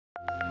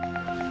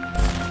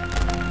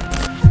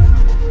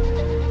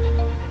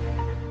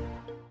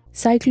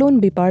Cyclone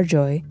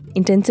Biporjoy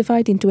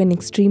intensified into an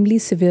extremely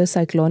severe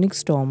cyclonic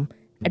storm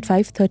at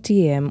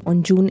 5:30 am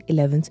on June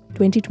 11,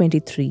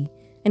 2023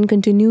 and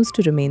continues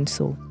to remain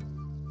so.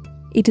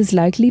 It is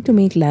likely to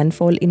make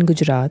landfall in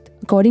Gujarat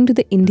according to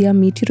the India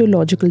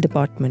Meteorological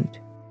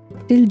Department.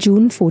 Till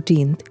June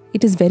 14th,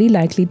 it is very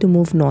likely to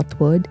move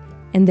northward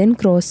and then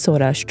cross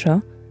Saurashtra,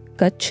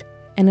 Kutch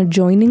and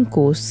adjoining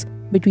coasts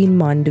between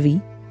Mandvi,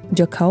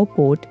 Jakhau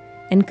Port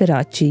and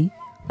Karachi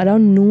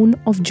around noon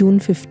of June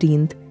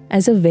 15th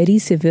as a very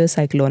severe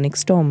cyclonic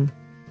storm.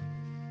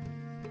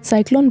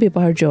 Cyclone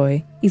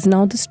Biporjoy is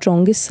now the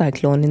strongest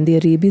cyclone in the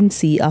Arabian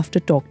Sea after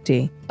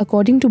Tauktae,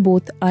 according to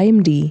both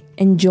IMD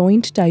and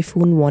Joint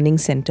Typhoon Warning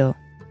Center.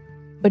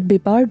 But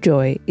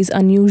Biporjoy is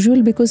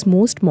unusual because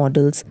most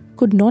models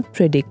could not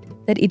predict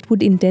that it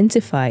would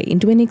intensify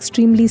into an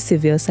extremely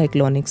severe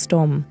cyclonic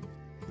storm.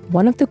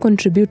 One of the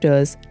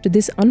contributors to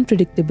this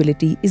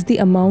unpredictability is the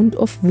amount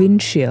of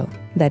wind shear,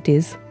 that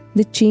is,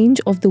 the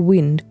change of the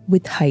wind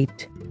with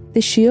height. The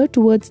shear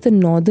towards the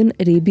northern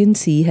Arabian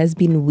Sea has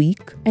been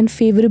weak and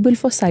favourable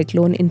for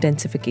cyclone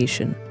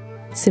intensification.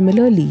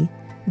 Similarly,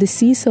 the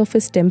sea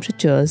surface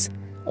temperatures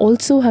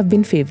also have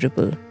been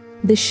favourable.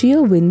 The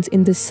shear winds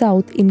in the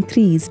south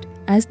increased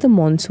as the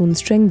monsoon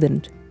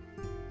strengthened.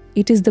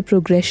 It is the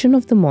progression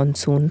of the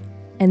monsoon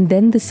and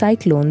then the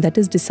cyclone that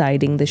is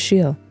deciding the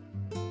shear.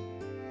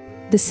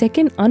 The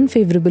second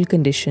unfavourable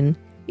condition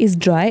is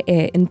dry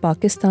air in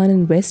Pakistan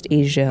and West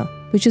Asia,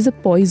 which is a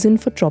poison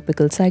for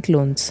tropical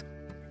cyclones.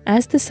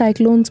 As the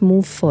cyclones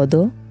move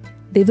further,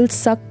 they will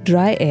suck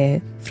dry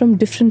air from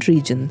different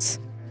regions.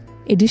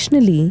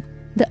 Additionally,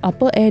 the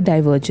upper air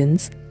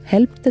divergence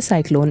helped the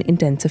cyclone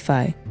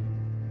intensify.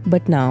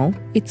 But now,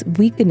 it's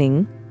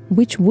weakening,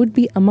 which would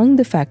be among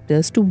the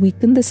factors to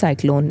weaken the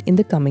cyclone in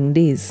the coming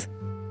days.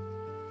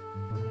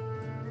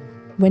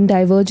 When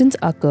divergence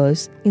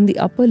occurs in the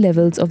upper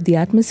levels of the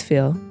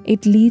atmosphere,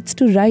 it leads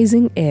to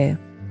rising air.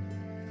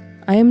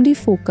 IMD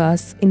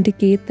forecasts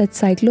indicate that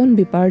Cyclone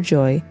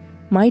Biporjoy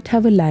might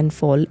have a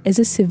landfall as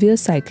a severe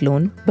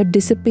cyclone but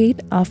dissipate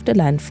after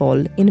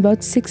landfall in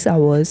about 6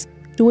 hours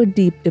to a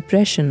deep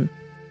depression.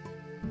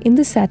 In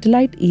the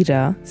satellite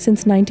era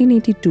since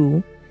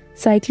 1982,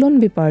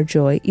 Cyclone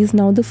Biporjoy is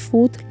now the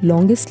fourth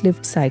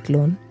longest-lived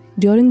cyclone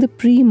during the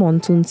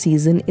pre-monsoon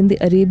season in the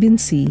Arabian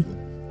Sea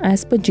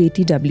as per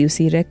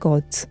JTWC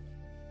records.